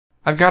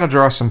I've got to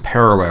draw some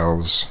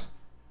parallels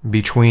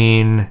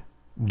between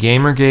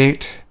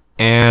Gamergate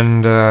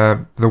and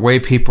the way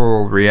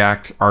people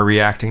are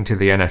reacting to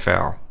the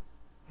NFL.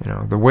 You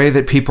know, the way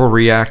that people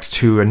react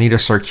to Anita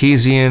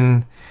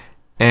Sarkeesian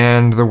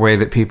and the way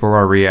that people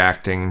are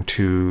reacting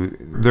to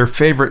their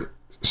favorite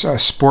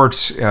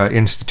sports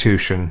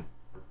institution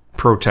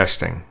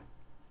protesting.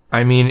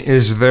 I mean,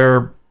 is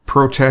their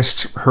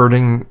protest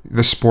hurting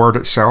the sport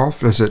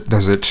itself? Does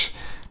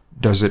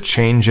it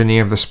change any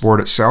of the sport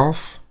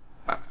itself?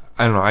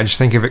 I don't know. I just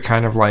think of it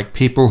kind of like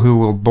people who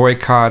will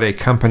boycott a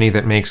company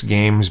that makes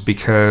games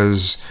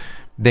because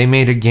they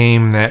made a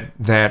game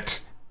that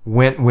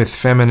went with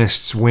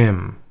feminists'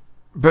 whim.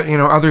 But, you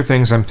know, other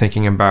things I'm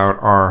thinking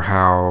about are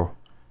how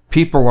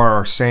people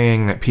are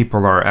saying that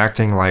people are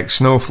acting like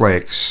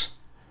snowflakes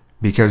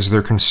because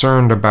they're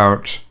concerned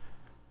about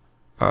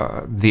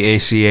the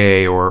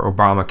ACA or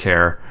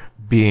Obamacare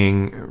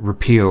being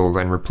repealed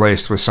and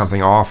replaced with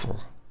something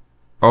awful.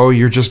 Oh,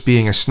 you're just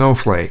being a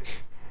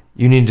snowflake.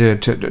 You need to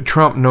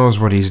Trump knows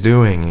what he's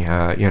doing,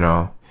 you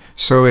know.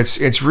 So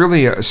it's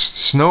really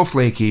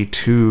snowflakey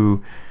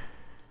to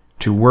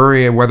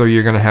worry whether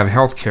you're going to have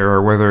health care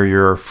or whether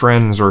your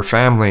friends or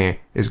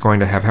family is going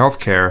to have health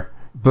care.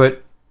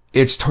 But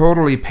it's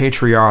totally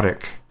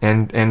patriotic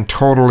and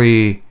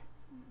totally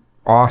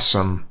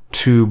awesome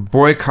to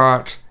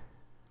boycott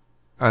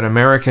an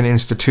American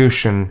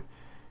institution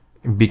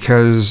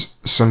because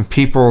some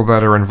people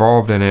that are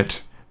involved in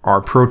it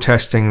are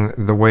protesting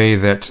the way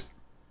that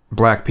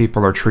black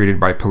people are treated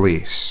by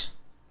police.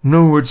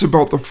 No, it's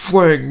about the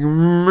flag,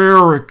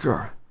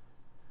 America.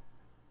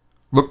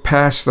 Look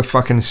past the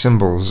fucking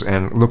symbols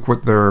and look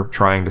what they're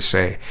trying to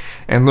say.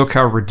 And look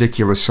how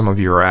ridiculous some of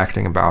you are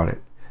acting about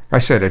it. I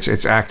said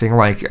it's acting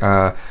like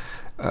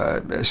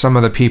some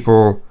of the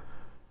people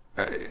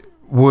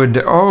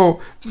would,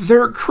 oh,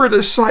 they're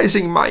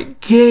criticizing my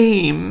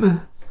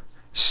game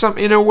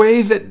in a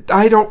way that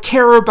I don't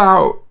care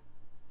about.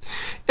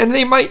 And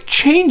they might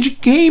change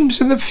games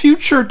in the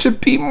future to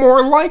be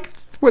more like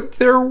what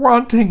they're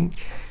wanting.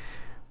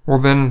 Well,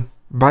 then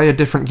buy a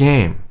different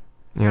game,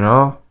 you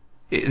know?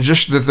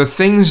 Just the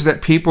things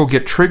that people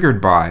get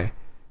triggered by,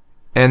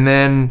 and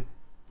then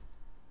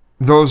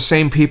those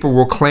same people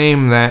will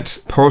claim that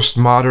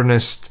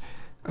postmodernist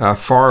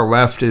far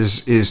left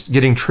is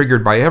getting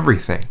triggered by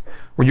everything.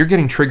 Well, you're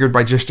getting triggered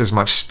by just as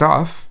much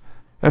stuff.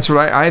 That's what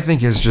I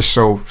think is just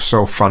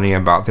so funny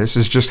about this,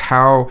 is just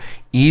how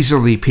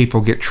easily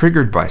people get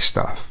triggered by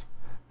stuff.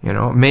 You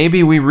know,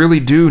 maybe we really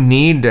do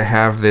need to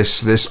have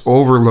this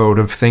overload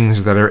of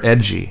things that are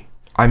edgy.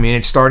 I mean,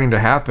 it's starting to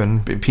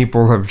happen.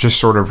 People have just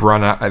sort of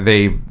run out.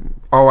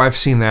 Oh, I've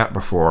seen that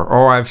before.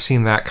 Oh, I've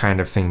seen that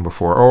kind of thing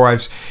before. Oh,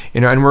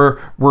 and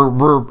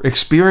we're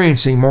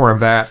experiencing more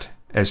of that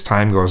as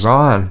time goes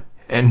on.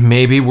 And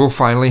maybe we'll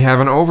finally have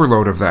an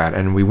overload of that,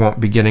 and we won't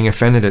be getting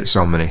offended at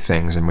so many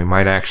things, and we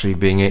might actually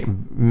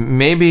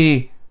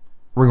maybe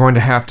we're going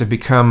to have to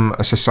become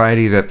a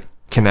society that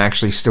can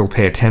actually still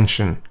pay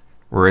attention.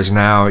 Whereas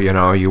now, you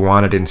know, you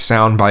want it in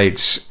sound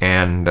bites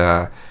and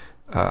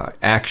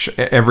action.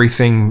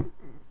 Everything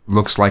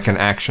looks like an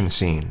action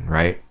scene,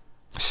 right?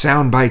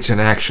 Sound bites and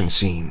action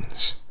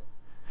scenes.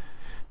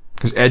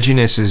 Because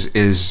edginess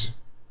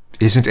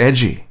isn't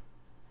edgy.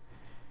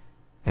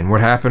 And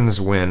what happens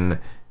when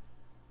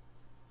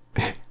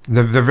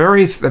the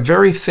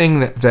very thing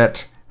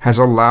that has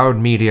allowed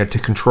media to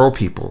control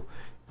people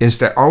is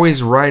to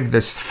always ride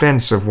this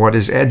fence of what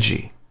is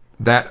edgy.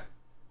 That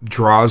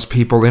draws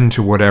people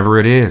into whatever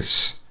it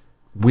is.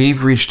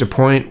 We've reached a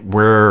point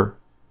where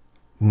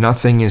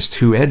nothing is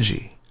too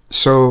edgy.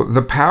 So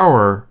the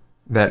power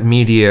that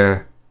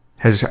media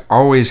has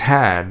always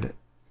had,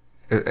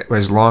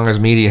 as long as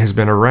media has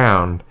been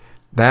around,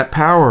 that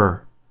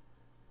power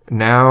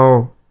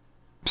now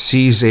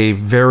sees a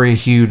very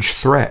huge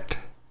threat.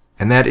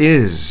 And that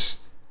is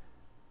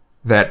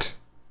that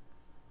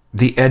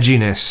the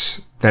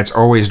edginess that's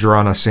always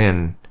drawn us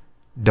in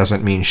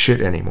doesn't mean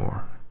shit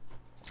anymore.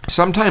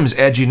 Sometimes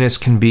edginess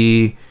can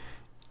be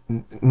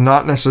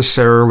not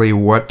necessarily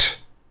what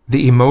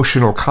the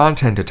emotional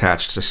content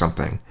attached to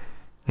something.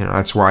 You know,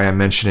 that's why I'm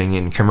mentioning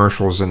in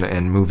commercials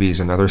and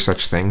movies and other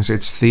such things.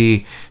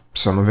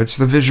 Some of it's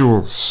the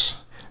visuals.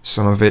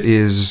 Some of it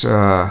is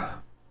the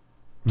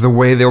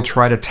way they'll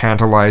try to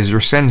tantalize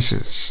your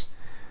senses.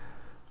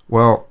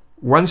 Well,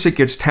 once it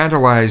gets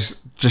tantalized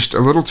just a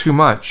little too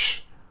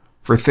much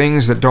for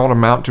things that don't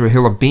amount to a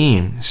hill of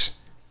beans,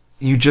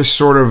 you just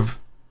sort of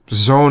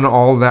zone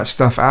all that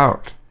stuff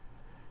out.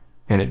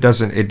 And it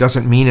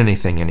doesn't mean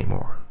anything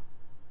anymore.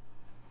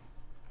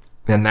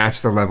 And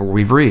that's the level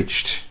we've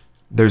reached.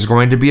 There's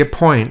going to be a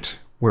point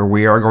where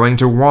we are going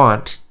to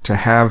want to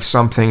have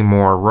something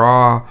more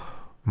raw,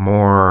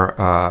 more,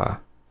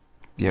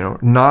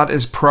 not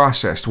as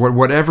processed,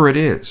 whatever it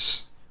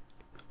is.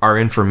 Our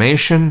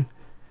information,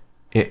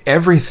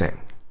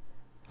 everything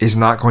is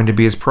not going to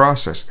be as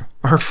processed.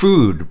 Our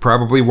food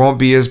probably won't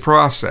be as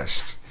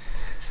processed.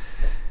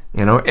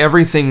 You know,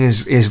 everything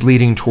is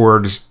leading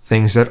towards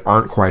things that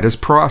aren't quite as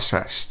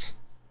processed.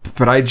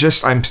 But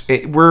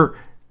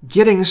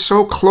getting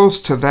so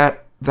close to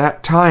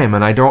that time,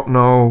 and I don't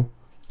know,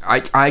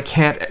 I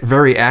can't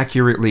very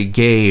accurately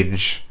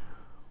gauge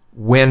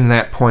when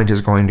that point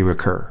is going to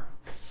occur.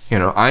 You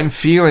know, I'm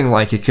feeling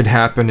like it could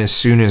happen as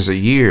soon as a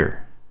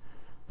year,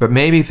 but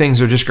maybe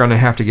things are just going to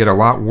have to get a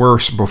lot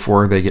worse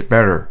before they get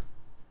better.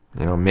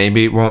 You know,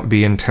 maybe it won't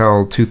be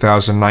until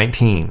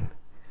 2019.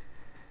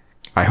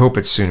 I hope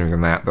it's sooner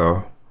than that,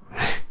 though.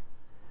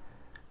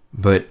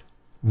 But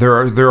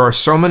there are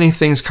so many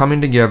things coming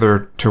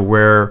together to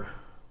where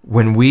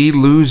when we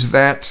lose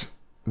that,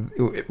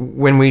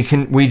 when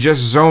we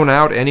just zone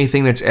out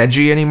anything that's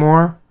edgy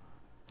anymore,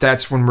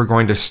 that's when we're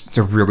going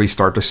to really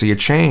start to see a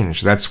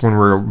change. That's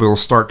when we'll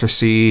start to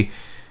see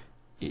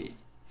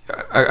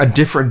a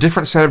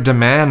different set of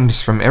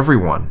demands from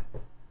everyone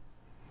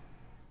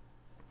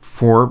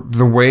for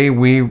the way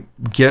we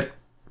get,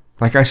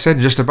 like I said,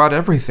 just about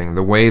everything.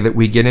 The way that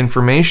we get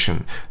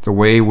information, the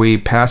way we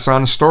pass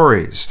on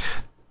stories,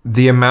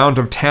 the amount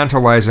of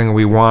tantalizing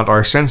we want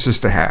our senses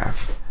to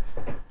have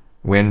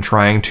when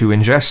trying to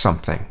ingest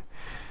something.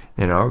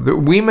 You know,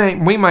 we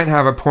might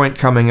have a point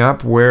coming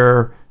up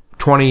where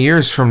 20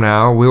 years from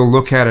now we'll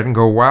look at it and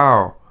go,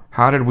 wow,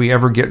 how did we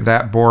ever get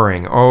that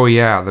boring? Oh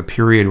yeah, the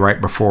period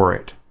right before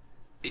it.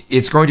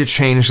 It's going to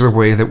change the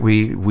way that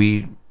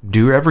we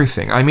do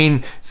everything. I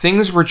mean,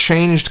 things were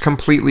changed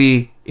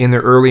completely in the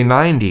early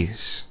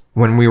 90s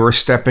when we were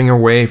stepping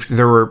away.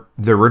 There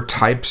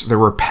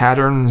were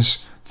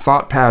patterns,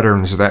 thought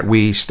patterns that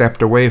we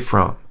stepped away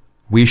from.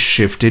 We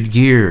shifted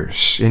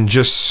gears in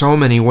just so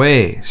many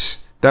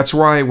ways. That's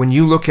why when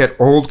you look at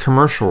old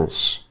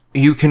commercials,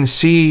 you can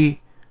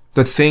see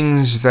the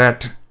things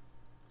that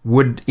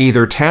would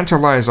either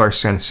tantalize our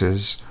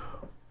senses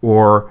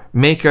or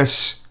make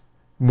us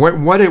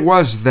what it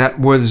was that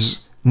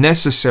was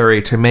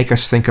necessary to make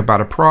us think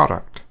about a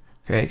product.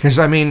 Okay, because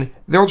I mean,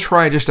 they'll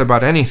try just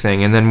about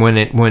anything, and then when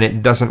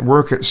it doesn't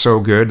work so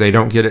good, they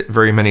don't get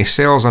very many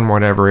sales on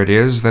whatever it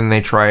is, then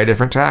they try a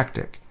different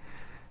tactic.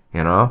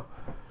 You know,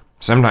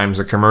 sometimes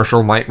a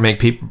commercial might make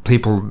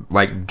people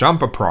like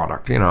jump a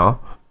product. You know,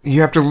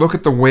 you have to look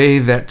at the way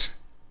that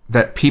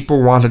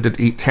people wanted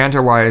to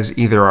tantalize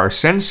either our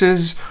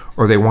senses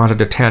or they wanted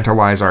to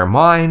tantalize our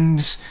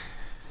minds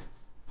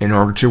in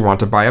order to want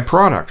to buy a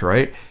product,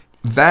 right?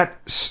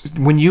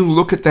 When you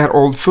look at that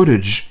old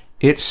footage,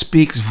 it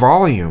speaks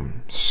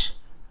volumes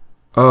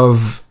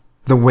of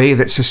the way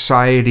that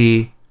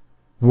society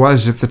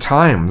was at the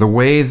time, the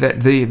way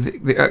that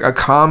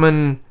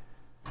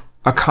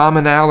a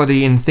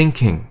commonality in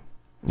thinking,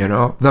 you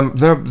know,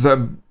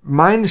 the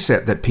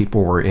mindset that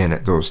people were in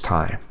at those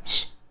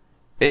times.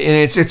 And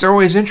it's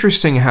always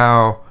interesting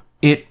how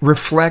it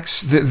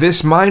reflects,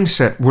 this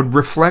mindset would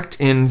reflect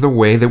in the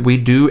way that we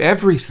do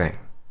everything.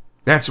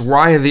 That's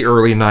why the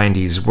early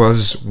 90s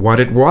was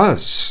what it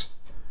was.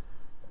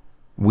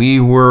 We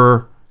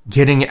were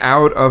getting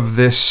out of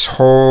this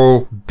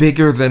whole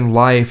bigger than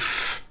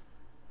life.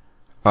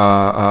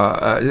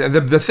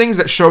 The things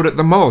that showed it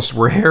the most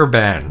were hair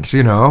bands,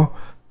 you know,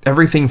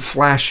 everything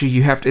flashy.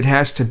 It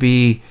has to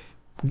be,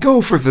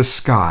 go for the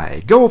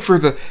sky, go for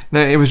the.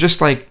 No, it was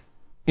just like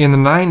in the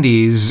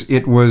 90s.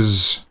 It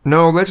was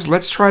no.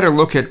 Let's try to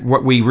look at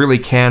what we really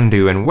can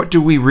do and what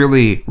do we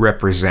really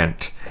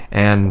represent,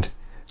 and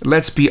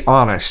let's be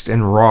honest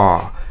and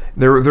raw.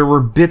 There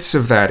were bits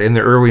of that in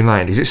the early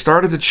 90s. It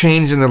started to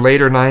change in the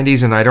later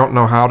 90s, and I don't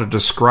know how to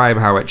describe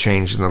how it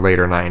changed in the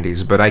later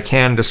 90s, but I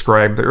can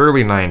describe the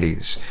early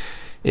 90s.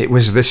 It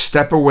was this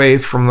step away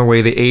from the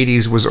way the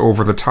 80s was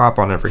over the top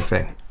on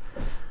everything.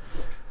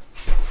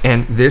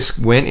 And this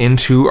went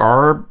into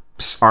our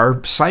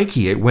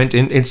psyche.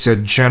 It's a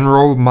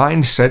general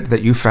mindset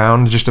that you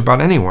found just about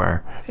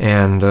anywhere.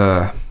 And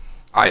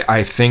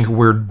I think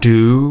we're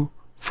due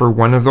for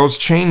one of those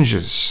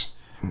changes.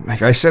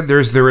 Like I said, there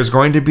is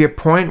going to be a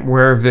point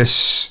where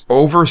this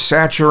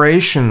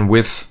oversaturation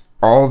with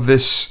all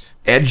this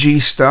edgy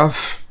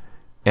stuff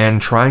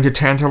and trying to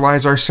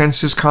tantalize our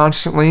senses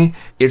constantly,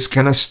 it's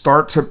going to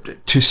start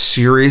to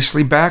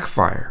seriously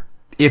backfire.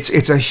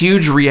 It's a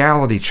huge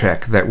reality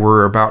check that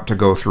we're about to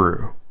go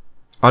through.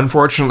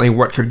 Unfortunately,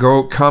 what could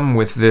come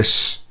with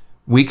this,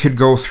 we could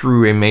go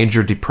through a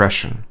major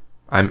depression.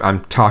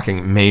 I'm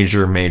talking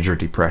major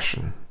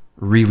depression.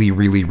 Really,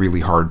 really,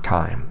 really hard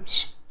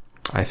times.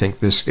 I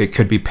think it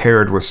could be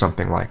paired with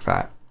something like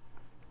that.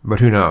 But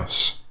who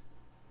knows?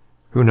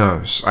 Who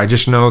knows? I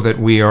just know that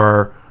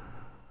we're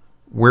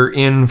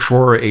in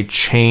for a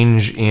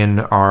change in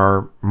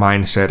our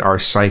mindset, our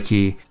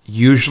psyche.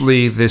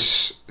 Usually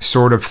this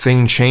sort of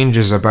thing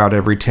changes about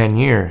every 10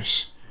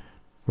 years.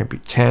 Maybe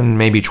 10,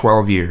 maybe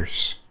 12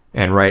 years.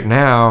 And right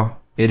now,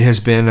 it has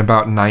been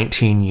about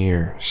 19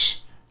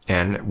 years.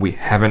 And we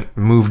haven't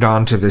moved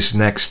on to this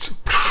next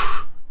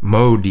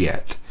mode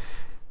yet.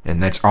 And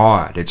that's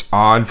odd. It's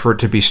odd for it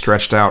to be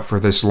stretched out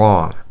for this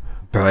long.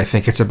 But I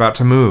think it's about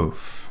to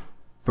move.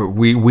 But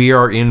we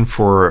are in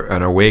for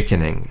an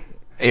awakening.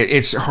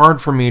 It's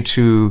hard for me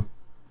to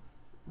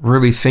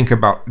really think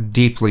about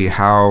deeply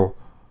how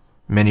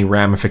many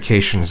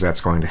ramifications that's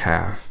going to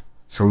have.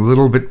 It's a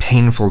little bit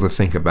painful to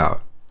think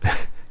about.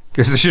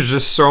 Because there's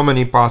just so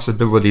many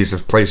possibilities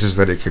of places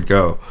that it could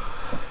go.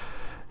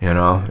 You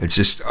know, it's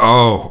just,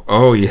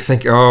 you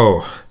think, you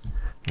know,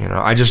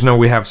 I just know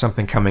we have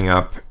something coming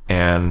up,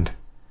 and,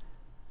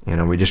 you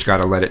know, we just got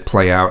to let it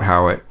play out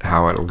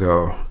how it'll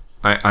go.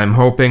 I'm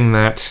hoping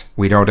that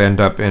we don't end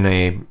up in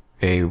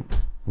a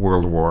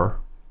world war.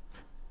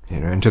 You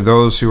know, and to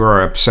those who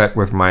are upset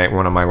with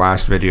one of my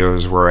last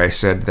videos where I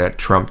said that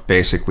Trump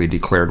basically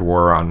declared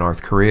war on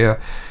North Korea,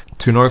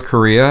 to North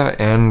Korea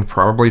and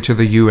probably to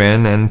the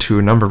UN and to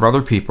a number of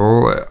other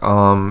people,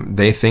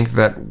 they think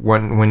that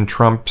when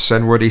Trump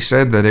said what he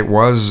said, that it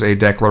was a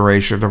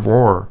declaration of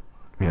war.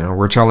 You know,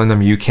 we're telling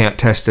them you can't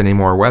test any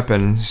more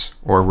weapons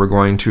or we're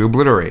going to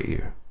obliterate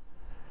you.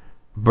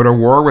 But a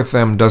war with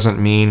them doesn't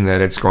mean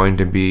that it's going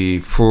to be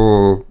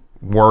full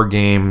war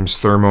games,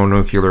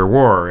 thermonuclear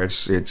war.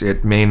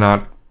 It may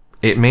not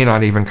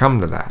even come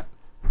to that.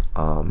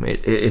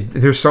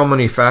 There's so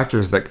many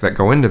factors that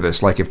go into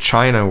this. Like if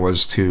China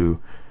was to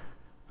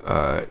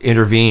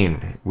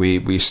intervene,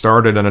 we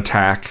started an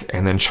attack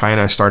and then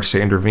China starts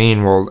to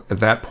intervene. Well, at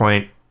that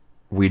point,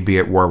 we'd be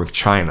at war with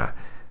China.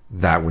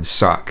 That would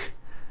suck.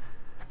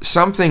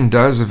 Something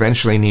does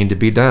eventually need to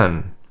be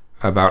done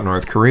about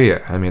North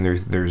Korea. I mean,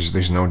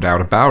 there's no doubt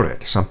about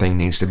it. Something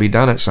needs to be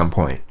done at some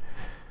point.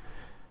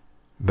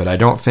 But I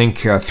don't think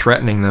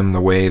threatening them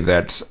the way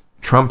that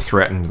Trump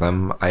threatened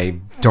them, I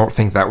don't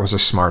think that was a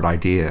smart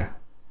idea.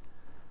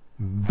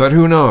 But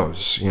who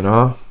knows, you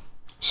know?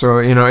 So,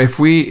 you know, if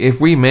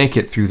we make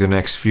it through the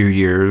next few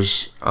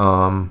years,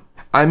 I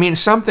mean,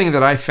 something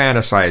that I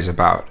fantasize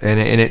about,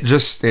 and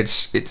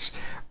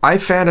I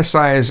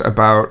fantasize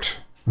about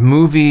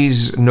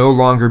movies no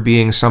longer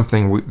being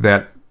something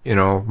that, you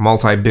know,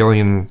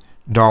 multi-billion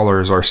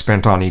dollars are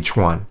spent on each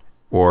one.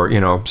 Or, you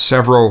know,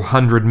 several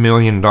 $100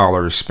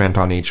 million spent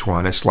on each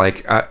one. It's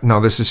like, no,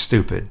 this is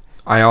stupid.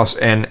 I also,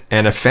 and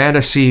a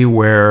fantasy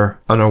where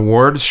an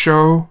awards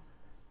show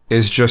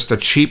is just a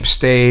cheap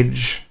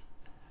stage,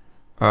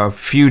 a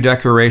few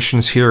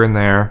decorations here and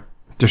there,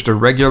 just a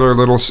regular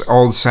little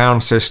old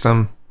sound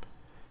system,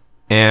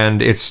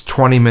 and it's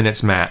 20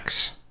 minutes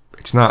max.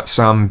 It's not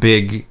some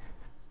big,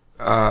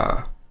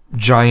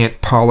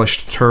 giant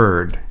polished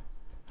turd.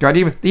 God,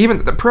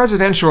 even the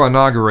presidential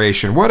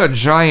inauguration, what a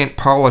giant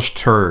polished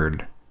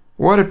turd.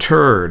 What a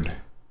turd.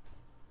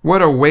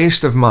 What a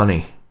waste of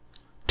money.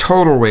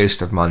 Total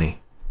waste of money.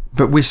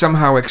 But we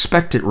somehow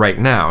expect it right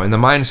now. In the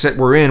mindset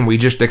we're in, we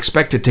just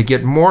expect it to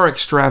get more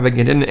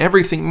extravagant and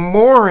everything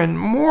more and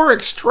more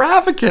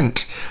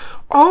extravagant.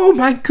 Oh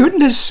my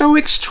goodness, so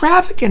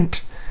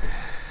extravagant.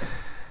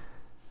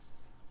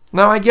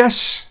 Now I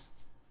guess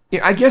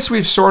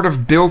we've sort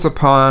of built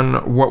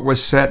upon what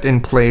was set in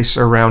place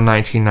around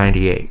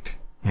 1998.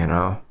 You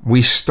know,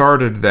 we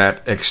started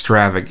that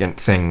extravagant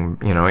thing.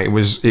 You know, it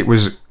was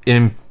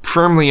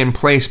firmly in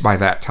place by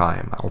that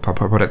time. I'll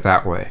put it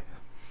that way.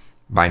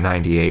 By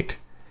 98,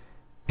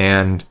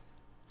 and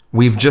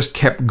we've just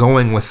kept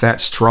going with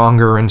that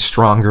stronger and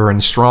stronger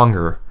and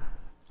stronger.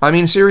 I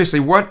mean,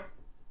 seriously, what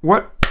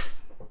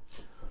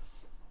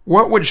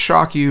would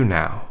shock you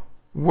now?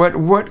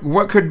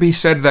 What could be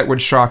said that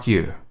would shock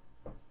you?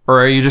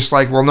 Or are you just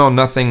like, well, no,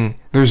 nothing,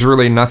 there's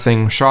really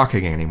nothing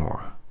shocking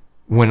anymore?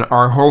 When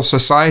our whole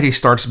society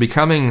starts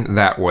becoming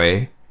that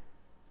way,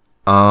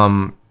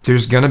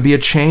 there's going to be a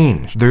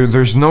change.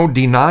 There's no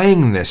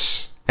denying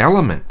this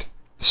element.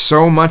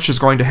 So much is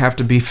going to have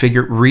to be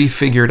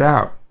refigured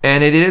out.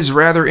 And it is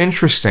rather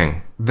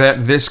interesting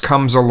that this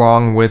comes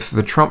along with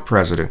the Trump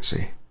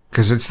presidency.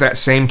 Because it's that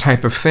same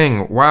type of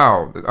thing.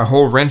 Wow, a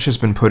whole wrench has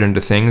been put into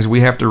things.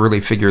 We have to really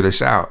figure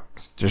this out.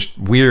 It's just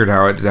weird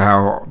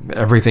how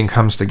everything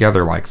comes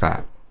together like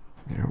that.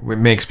 You know, it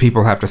makes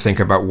people have to think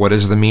about what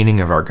is the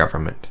meaning of our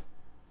government.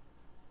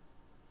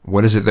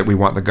 What is it that we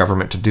want the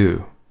government to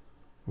do?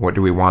 What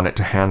do we want it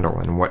to handle,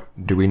 and what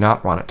do we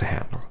not want it to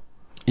handle?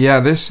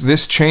 Yeah,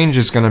 this change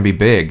is going to be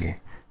big.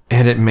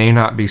 And it may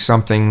not be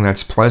something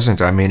that's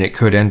pleasant. I mean, it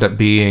could end up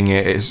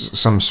being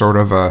some sort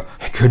of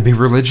it could be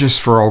religious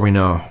for all we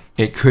know.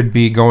 It could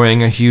be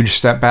going a huge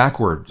step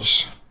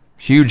backwards.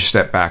 Huge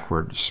step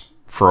backwards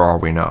for all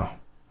we know.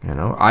 You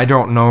know, I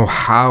don't know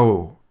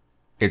how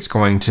it's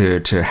going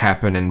to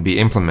happen and be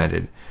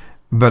implemented.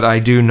 But I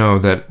do know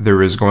that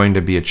there is going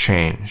to be a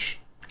change.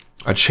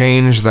 A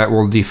change that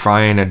will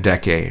define a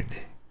decade.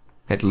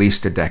 At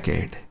least a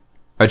decade.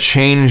 A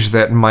change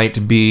that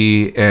might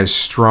be as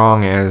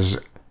strong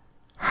as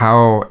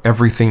how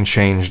everything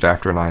changed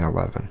after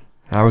 9/11.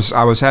 I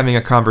was having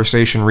a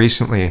conversation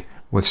recently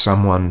with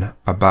someone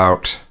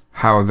about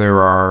how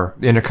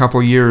in a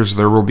couple years,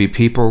 there will be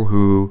people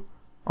who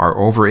are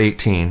over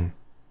 18,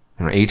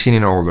 18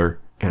 and older,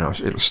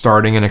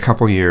 starting in a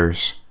couple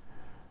years,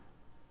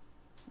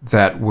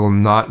 that will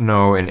not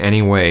know in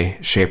any way,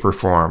 shape, or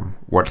form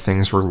what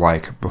things were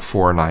like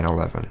before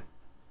 9/11.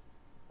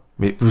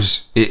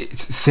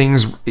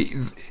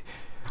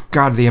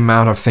 God, the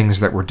amount of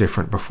things that were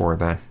different before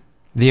then.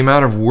 The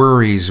amount of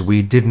worries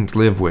we didn't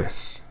live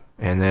with.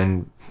 And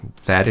then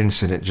that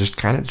incident just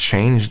kind of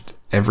changed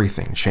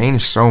everything.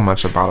 Changed so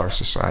much about our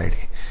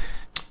society.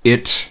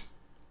 It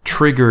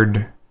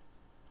triggered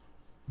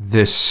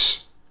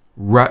this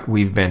rut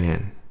we've been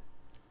in.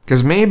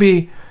 Because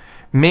maybe,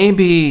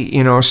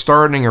 you know,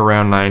 starting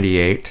around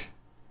 98,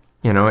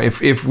 you know,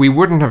 if we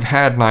wouldn't have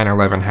had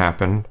 9/11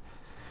 happen,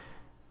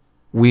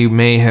 we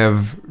may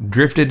have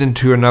drifted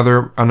into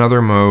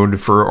another mode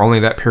for only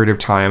that period of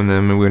time,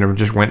 then we would have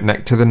just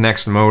went to the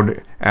next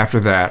mode after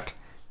that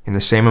in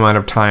the same amount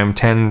of time,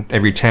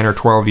 every 10 or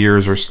 12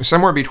 years, or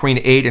somewhere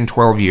between 8 and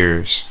 12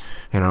 years,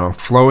 you know,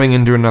 flowing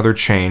into another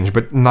change.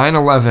 But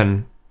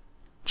 9/11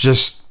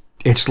 just,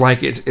 it's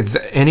like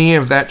any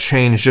of that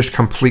change just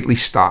completely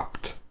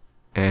stopped,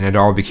 and it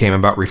all became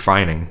about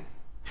refining.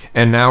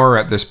 And now we're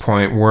at this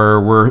point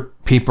where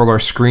people are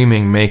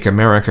screaming, "Make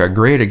America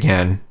Great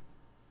Again."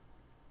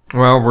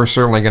 Well, we're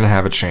certainly going to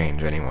have a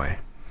change anyway,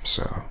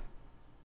 so...